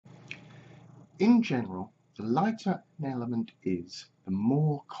In general, the lighter an element is, the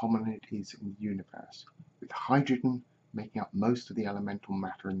more common it is in the universe, with hydrogen making up most of the elemental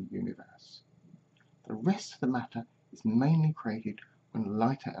matter in the universe. The rest of the matter is mainly created when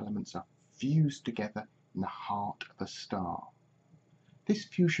lighter elements are fused together in the heart of a star. This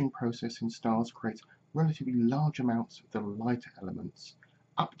fusion process in stars creates relatively large amounts of the lighter elements,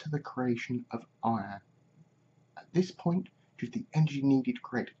 up to the creation of iron. At this point, due to the energy needed to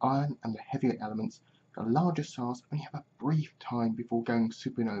create iron and the heavier elements, the larger stars only have a brief time before going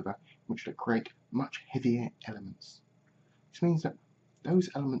supernova in which to create much heavier elements. This means that those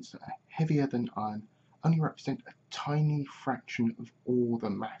elements that are heavier than iron only represent a tiny fraction of all the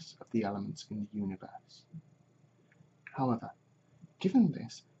mass of the elements in the universe. However, given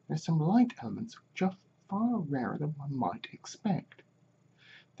this, there are some light elements which are far rarer than one might expect.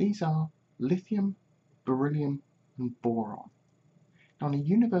 These are lithium, beryllium, and boron. Now, on a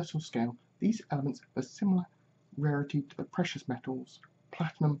universal scale, these elements have a similar rarity to the precious metals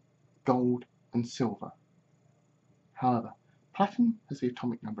platinum, gold, and silver. However, platinum has the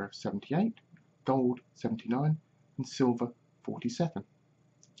atomic number of 78, gold 79, and silver 47.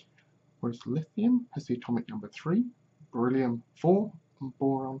 Whereas lithium has the atomic number 3, beryllium 4, and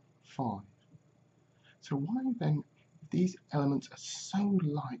boron 5. So why then, if these elements are so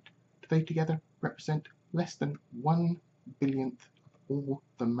light, do they together represent less than 1 billionth of all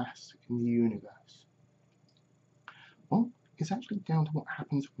the mass in the universe? Well, it's actually down to what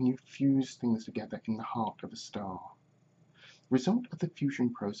happens when you fuse things together in the heart of a star. The result of the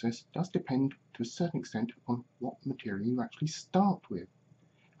fusion process does depend to a certain extent upon what material you actually start with.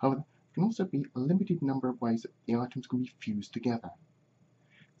 However, there can also be a limited number of ways that the items can be fused together.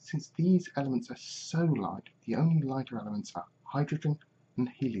 Since these elements are so light, the only lighter elements are hydrogen and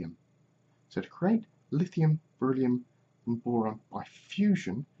helium. So to create lithium, beryllium, and boron by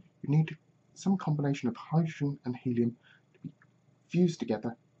fusion, you need some combination of hydrogen and helium to be fused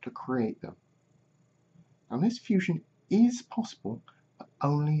together to create them. Now, this fusion is possible, but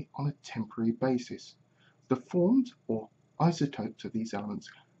only on a temporary basis. The forms or isotopes of these elements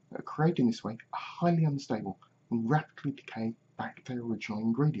that are created in this way are highly unstable and rapidly decay back to their original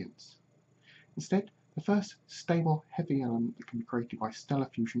ingredients. Instead, the first stable heavy element that can be created by stellar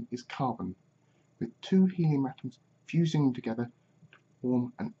fusion is carbon, with 2 helium atoms fusing together to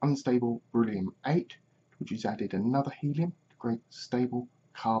form an unstable beryllium-8, to which is added another helium to create stable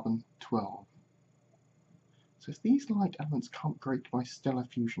carbon-12. So if these light elements can't be created by stellar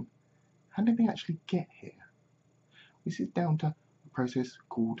fusion, how did they actually get here? This is down to a process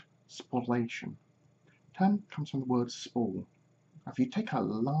called spallation. The term comes from the word spall. Now, if you take a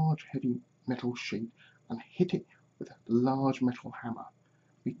large heavy metal sheet and hit it with a large metal hammer,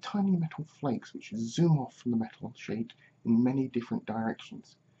 there will be tiny metal flakes which zoom off from the metal sheet in many different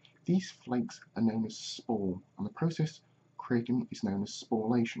directions. These flakes are known as spall, and the process creating is known as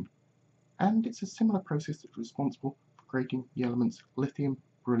spallation. And it's a similar process that's responsible for creating the elements lithium,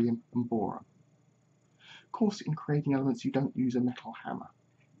 beryllium, and boron. Of course, in creating elements you don't use a metal hammer.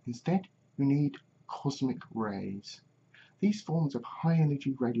 Instead, you need cosmic rays. These forms of high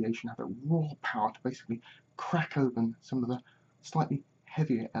energy radiation have a raw power to basically crack open some of the slightly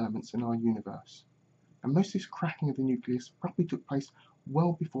heavier elements in our universe. And most of this cracking of the nucleus probably took place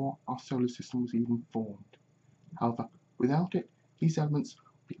well before our solar system was even formed. However, without it, these elements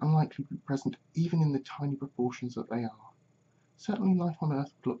would be unlikely to be present even in the tiny proportions that they are. Certainly life on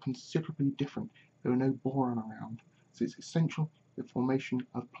Earth would look considerably different if there were no boron around, as it's essential for the formation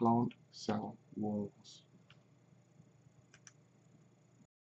of plant cell walls.